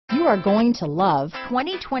you are going to love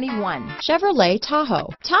 2021 Chevrolet Tahoe.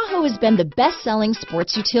 Tahoe has been the best-selling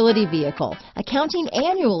sports utility vehicle, accounting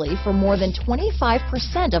annually for more than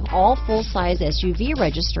 25% of all full-size SUV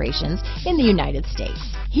registrations in the United States.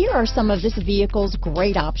 Here are some of this vehicle's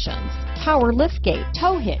great options: power liftgate,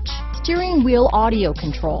 tow hitch, steering wheel audio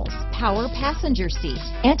controls, power passenger seat,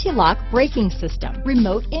 anti-lock braking system,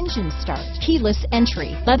 remote engine start, keyless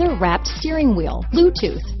entry, leather-wrapped steering wheel,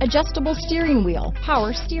 Bluetooth, adjustable steering wheel,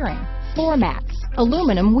 power steering, floor mats,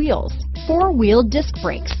 aluminum wheels, four-wheel disc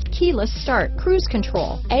brakes, keyless start, cruise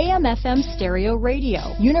control, AM/FM stereo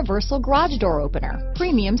radio, universal garage door opener,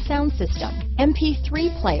 premium sound system, MP3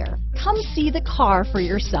 player. Come see the car for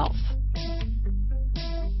yourself.